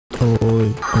Oi, oi,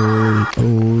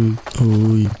 oi,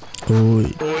 oi, oi,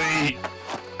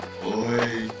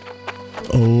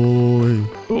 oi,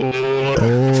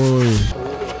 oi.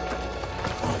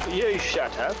 You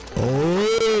shut up.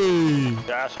 Oi!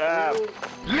 Shut up.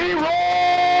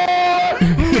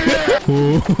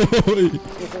 Oi!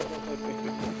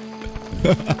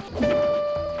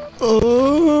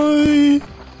 Oi!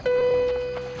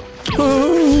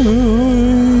 Oi!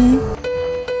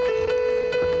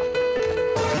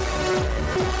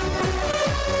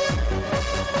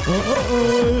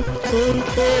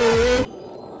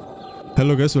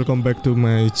 Hello guys, welcome back to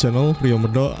my channel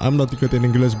RyoMedok. I'm not good in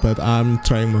English, but I'm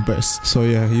trying my best. So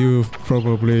yeah, you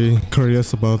probably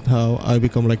curious about how I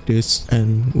become like this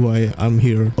and why I'm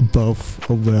here above.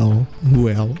 Well,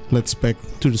 let's back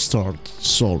to the start,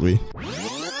 shall we?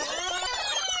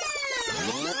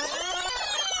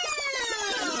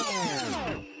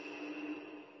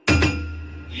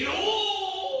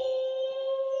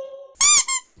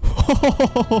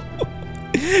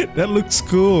 That looks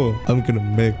cool. I'm gonna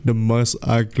make the most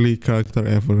ugly character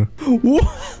ever. What?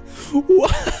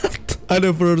 I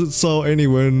never saw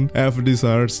anyone have this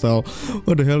hairstyle.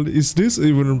 What the hell is this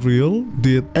even real?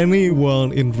 Did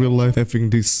anyone in real life having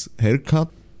this haircut?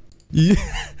 Yeah.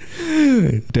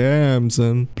 Damn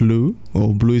son. Blue?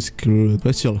 Oh, blue is good.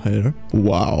 Special hair.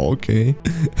 Wow, okay.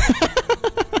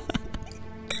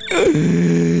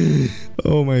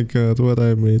 Oh my god, what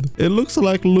I made. It looks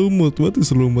like lumut. What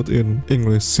is lumut in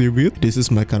English? Seaweed? This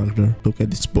is my character. Look at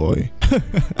this boy.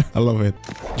 I love it.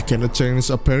 You cannot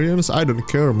change appearance? I don't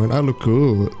care, man. I look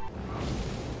good.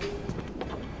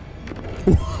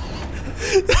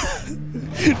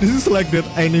 This is like that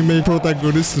anime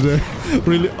protagonist that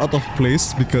really out of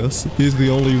place because he's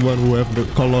the only one who have the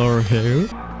color hair.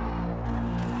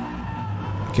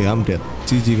 Okay, I'm dead.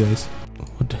 GG guys.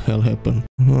 What the hell happened?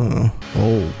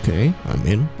 Okay, I'm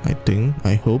in.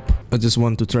 I hope. I just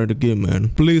want to try the game, man.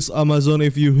 Please, Amazon,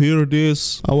 if you hear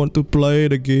this, I want to play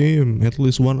the game at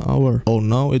least 1 hour. Oh,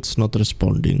 now it's not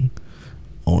responding.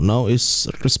 Oh, now it's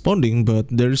responding, but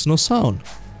there is no sound.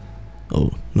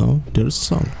 Oh, no, there's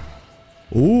sound.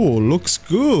 Oh, looks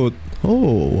good.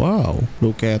 Oh, wow.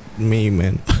 Look at me,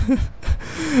 man.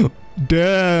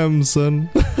 Damn, son.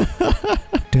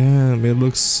 Damn, it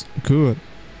looks good.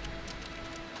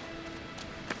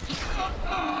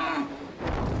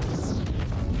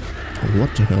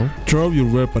 What the hell? Throw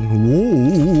your weapon.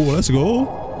 Whoa, let's go.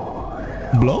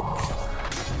 Block.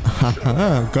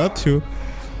 Haha, got you.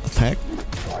 Attack.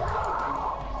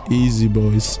 Easy,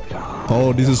 boys.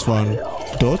 Oh, this is fun.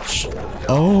 Dodge.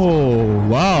 Oh,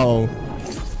 wow.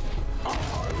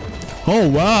 Oh,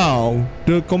 wow.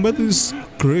 The combat is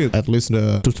great. At least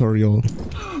the tutorial.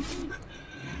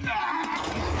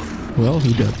 Well,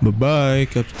 he dead. Bye-bye,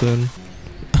 Captain.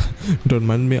 Don't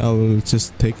mind me, I will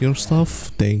just take your stuff.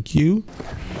 Thank you.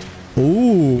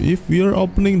 Oh, if we are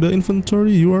opening the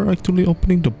inventory, you are actually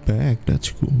opening the bag. That's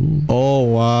cool. Oh,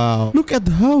 wow. Look at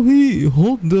how he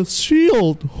hold the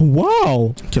shield.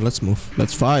 Wow. Okay, let's move.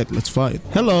 Let's fight. Let's fight.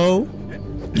 Hello.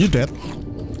 You dead?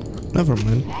 Never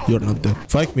mind. You're not dead.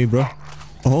 Fight me, bro.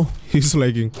 Oh, he's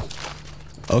lagging.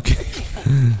 Okay.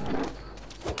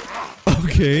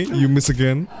 Okay, you miss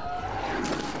again.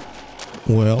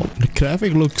 Well, the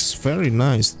graphic looks very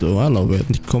nice though, I love it.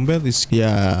 The combat is,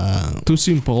 yeah, too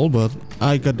simple, but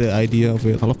I got the idea of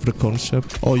it. I love the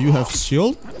concept. Oh, you have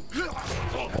shield?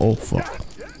 Oh, fuck.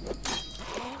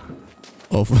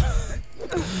 Oh,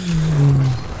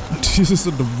 this is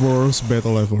the worst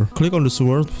battle ever. Click on the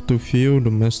sword to view the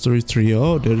mastery tree.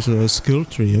 Oh, there is a skill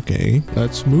tree. Okay,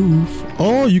 let's move.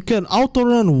 Oh, you can auto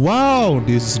run. Wow,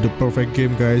 this is the perfect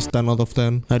game, guys. 10 out of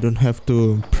 10. I don't have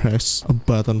to press a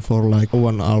button for like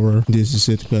 1 hour. This is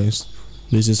it, guys.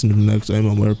 This is the next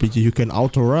MMORPG. You can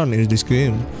auto run in this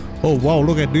game. Oh wow,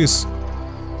 look at this.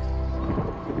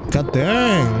 God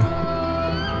dang.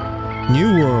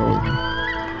 New world.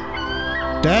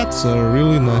 That's a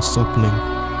really nice opening.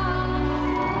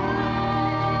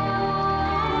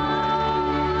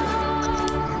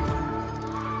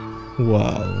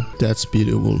 Wow, that's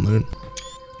beautiful, man.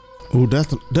 Oh,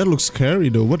 that looks scary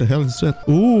though. What the hell is that?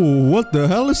 Oh, what the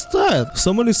hell is that?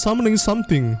 Someone is summoning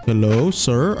something. Hello,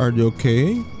 sir. Are you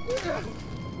okay?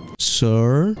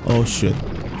 Sir? Oh, shit.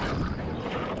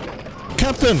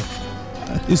 Captain!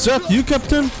 Is that you,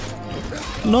 Captain?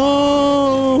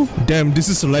 No! Damn, this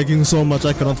is lagging so much.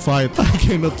 I cannot fight. I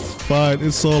cannot fight.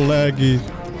 It's so laggy.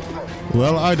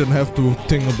 Well, I don't have to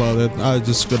think about it. I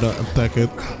just gotta attack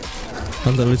it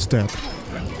until it's dead.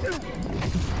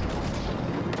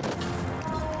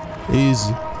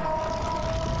 Easy.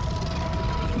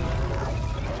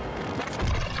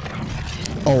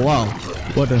 Oh wow,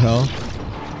 what the hell?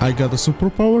 I got a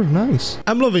superpower. Nice.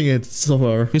 I'm loving it so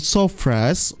far. It's so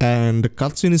fresh and the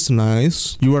cutscene is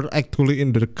nice. You are actually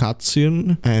in the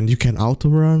cutscene and you can auto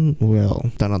run.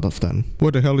 Well, 10 out of 10.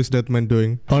 What the hell is that man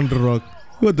doing on the rock?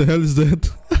 What the hell is that?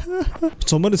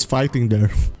 Someone is fighting there.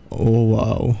 Oh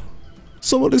wow.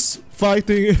 Someone is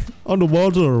fighting on the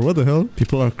water. What the hell?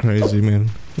 People are crazy, man.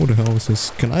 What the hell is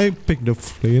this? Can I pick the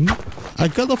flint? I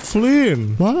got a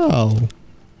flint. Wow.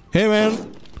 Hey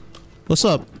man. What's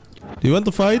up? Do you want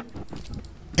to fight?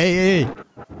 Hey.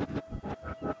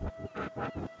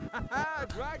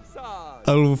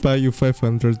 I'll buy you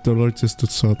 $500 just to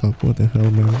shut up. What the hell,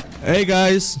 man? Hey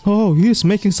guys. Oh, he's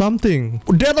making something.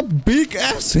 That's a big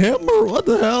ass hammer. What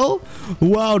the hell?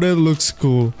 Wow, that looks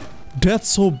cool. That's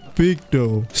so big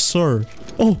though. Sir.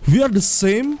 Oh, we are the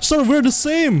same? Sir, we're the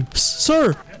same.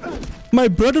 Sir. My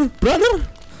brother. Brother?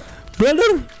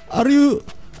 Are you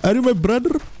my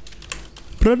brother?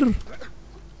 Brother?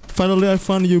 Finally, I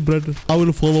found you, brother. I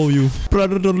will follow you.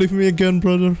 Brother, don't leave me again,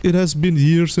 brother. It has been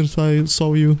years since I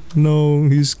saw you. No,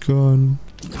 he's gone.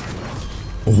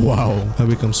 Wow. I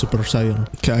become Super Saiyan.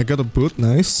 Okay, I got a boot.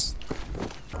 Nice.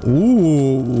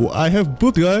 Ooh, I have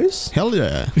boot, guys. Hell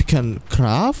yeah. We can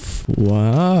craft.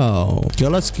 Wow. Okay,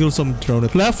 let's kill some drone.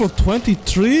 Level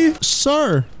 23?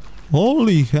 Sir.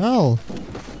 Holy hell.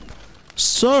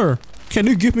 Sir. Can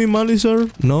you give me money, sir?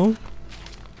 No?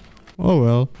 Oh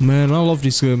well. Man, I love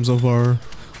this game so far.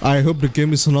 I hope the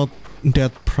game is not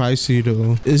that pricey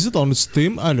though. Is it on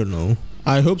Steam? I don't know.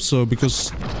 I hope so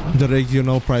because the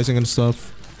regional pricing and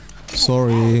stuff.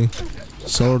 Sorry.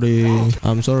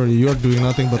 I'm sorry. You are doing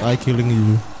nothing but I killing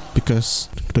you. Because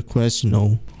the quest,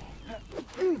 no.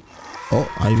 Oh,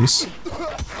 I miss.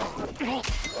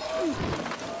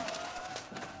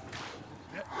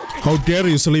 How dare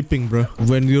you sleeping, bro?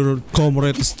 When your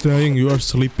comrade is dying, you are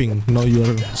sleeping. No, you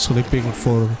are sleeping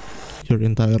for your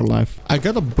entire life. I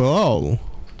got a bow.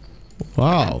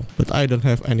 Wow. But I don't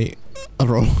have any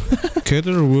arrow.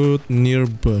 Gather wood near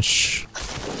bush.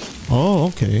 Oh,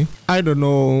 okay. I don't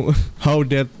know how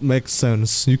that makes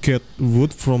sense. You get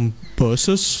wood from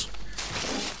bushes.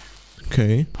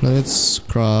 Okay. Let's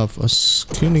craft a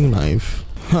skinning knife.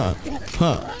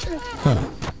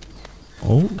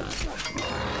 Oh.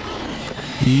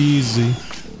 Easy.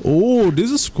 Oh,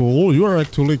 this is cool. You are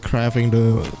actually crafting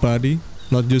the body,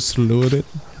 not just loot it.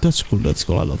 That's cool.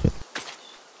 I love it.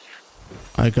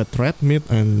 I got red meat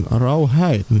and raw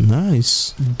hide.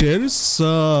 Nice. There is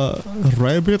a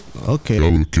rabbit. Okay. I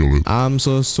will kill it. I'm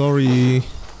so sorry.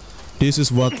 This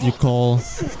is what you call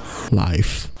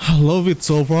life. I love it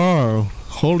so far.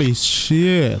 Holy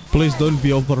shit. Please don't be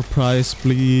overpriced,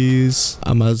 please.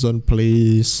 Amazon,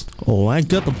 please. Oh, I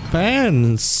got the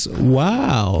pants.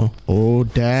 Wow. Oh,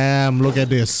 damn. Look at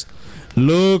this.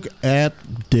 Look at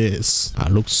this. I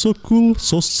look so cool,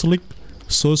 so slick,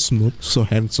 so smooth, so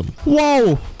handsome.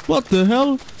 Wow. What the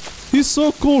hell? He's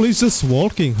so cool. He's just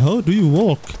walking. How do you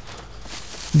walk?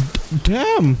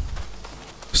 Damn.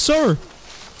 Sir.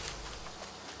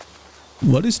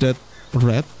 What is that?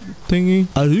 Red thingy?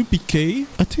 Are you PK?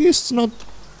 I think it's not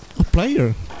a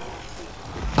player.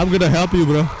 I'm gonna help you,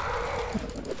 bro.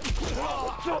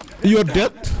 You're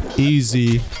dead?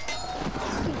 Easy.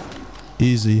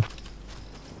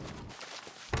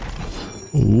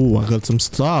 Oh, I got some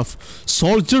stuff.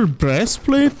 Soldier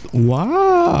breastplate?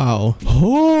 Wow.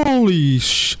 Holy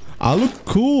sh... I look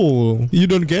cool. You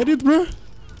don't get it, bro?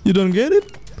 You don't get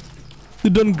it? You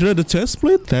don't get a chest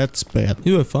plate? That's bad.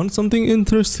 You have found something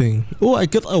interesting. Oh, I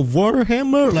got a war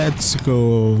hammer. Let's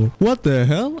go. What the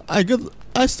hell?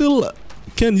 I still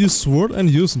can use sword and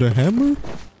use the hammer?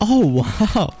 Oh,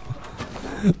 wow.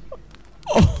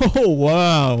 Oh,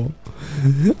 wow.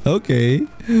 Okay.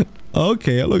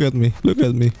 Okay, look at me.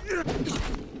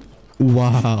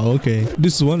 Wow, okay.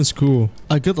 This one is cool.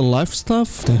 I got a life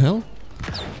stuff. The hell?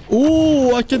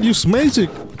 Oh, I can use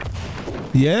magic.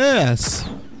 Yes.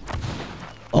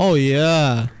 Oh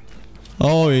yeah.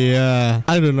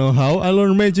 I don't know how I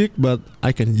learned magic, but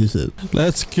I can use it.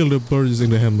 Let's kill the bird using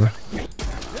the hammer.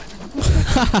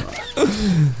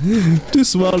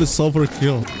 This one is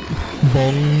overkill.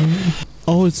 Bong.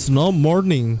 Oh, it's now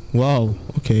morning. Wow.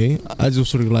 Okay, I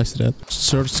just realized that.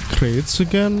 Search crates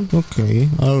again. Okay,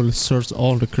 I will search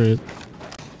all the crates.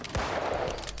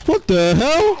 What the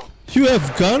hell? You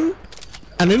have gun?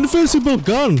 An invincible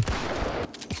gun.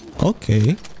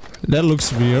 Okay. That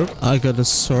looks weird. I got a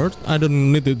sword. I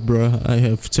don't need it, bro. I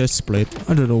have chest plate.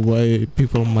 I don't know why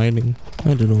people mining.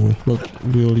 I don't know what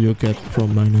will you get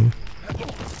from mining.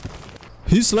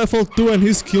 He's level 2 and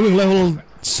he's killing level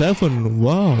 7.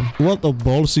 Wow. What a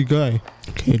ballsy guy.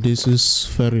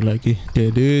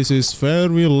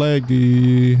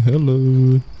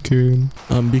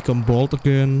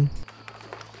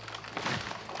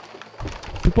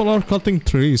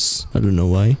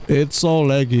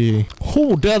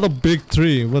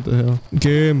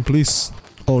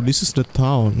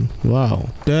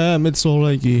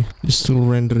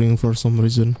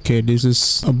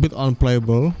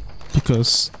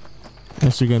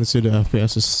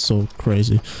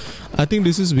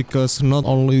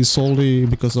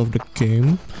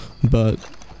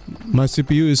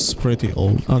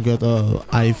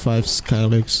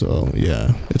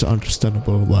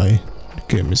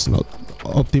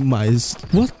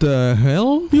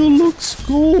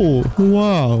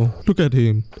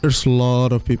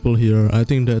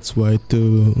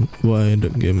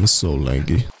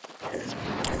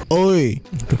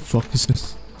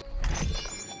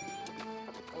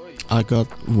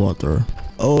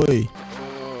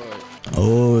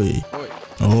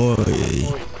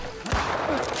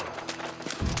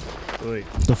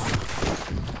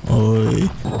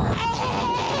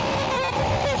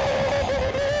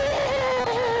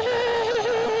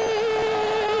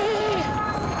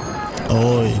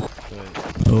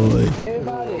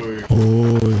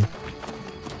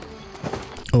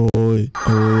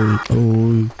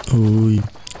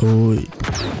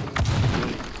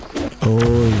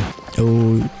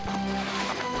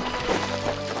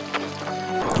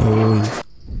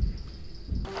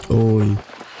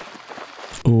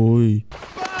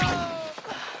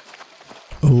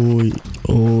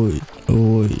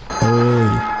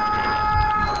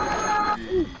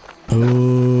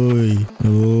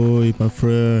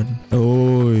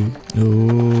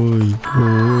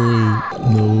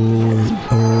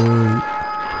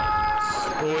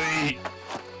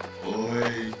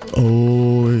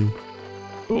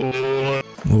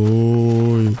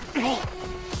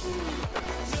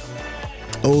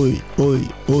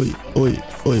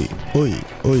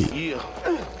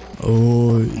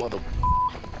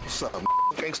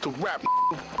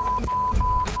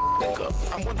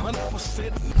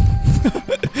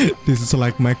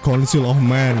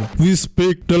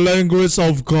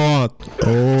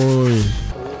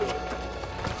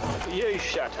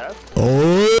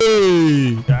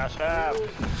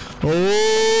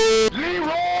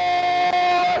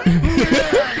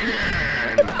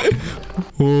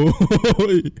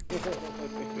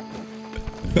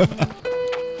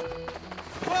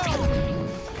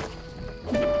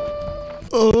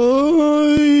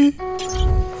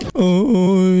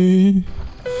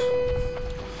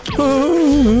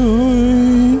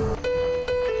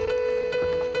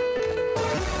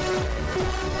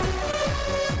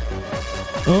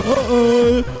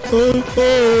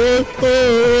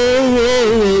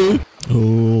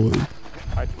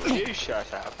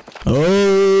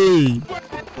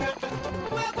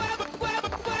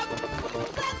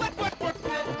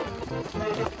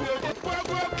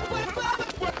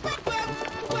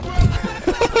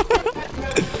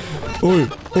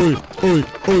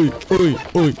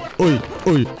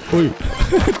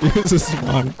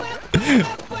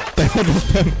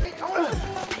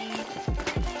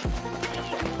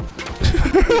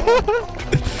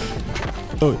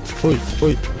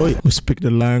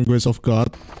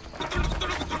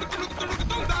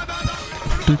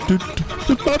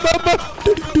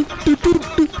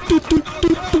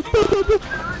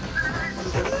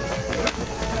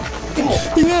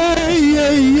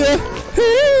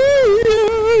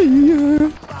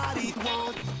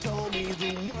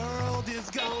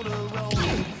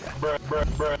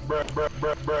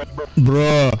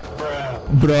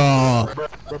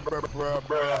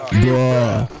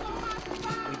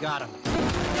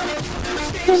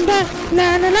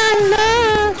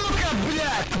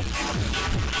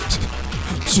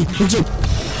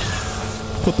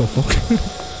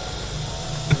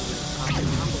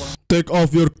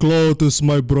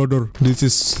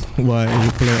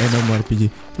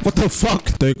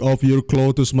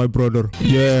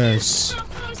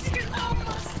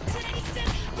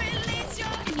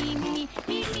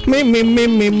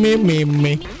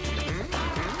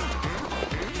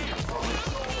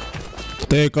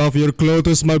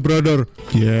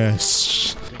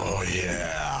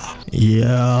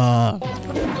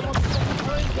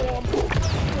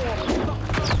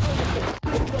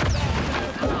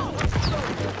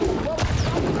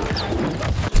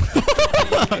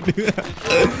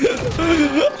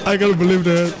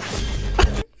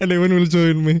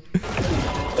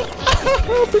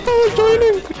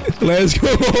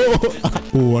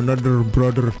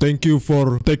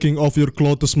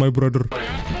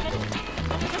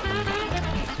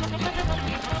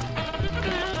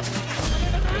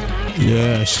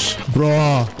 Yes,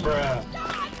 bro.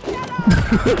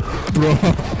 Bro.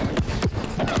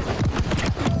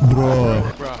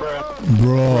 Bro.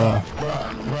 Bro.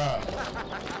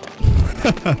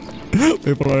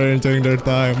 People are enjoying their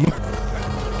time.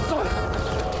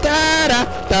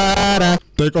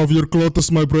 Take off your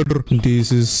clothes, my brother.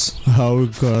 This is how we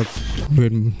got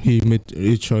when he met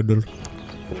each other.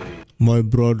 My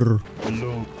brother.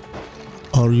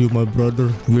 Are you my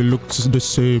brother? We look the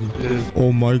same.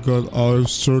 Oh my god, I've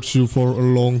searched you for a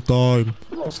long time.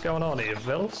 What's going on here,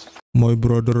 Vils? My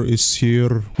brother is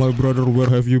here. My brother, where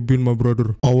have you been, my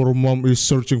brother? Our mom is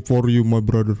searching for you, my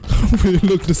brother. We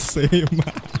look the same.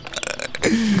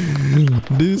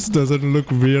 This doesn't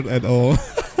look weird at all.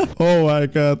 Oh my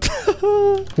god.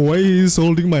 Why he's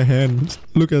holding my hand?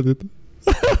 Look at it.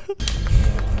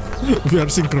 We are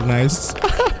synchronized.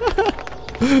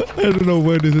 I don't know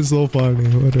why this is so funny.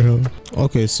 What the hell?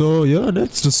 Okay, so yeah,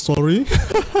 that's the story.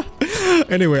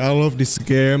 Anyway, I love this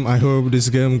game. I hope this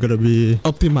game gonna be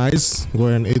optimized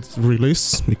when it's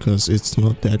released, because it's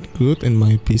not that good in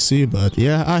my PC. But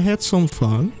yeah, I had some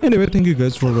fun. Anyway, thank you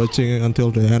guys for watching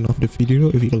until the end of the video.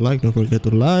 If you like, don't forget to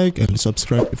like and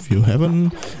subscribe if you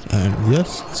haven't. And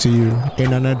yes, see you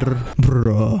in another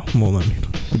bro moment.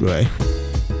 Goodbye.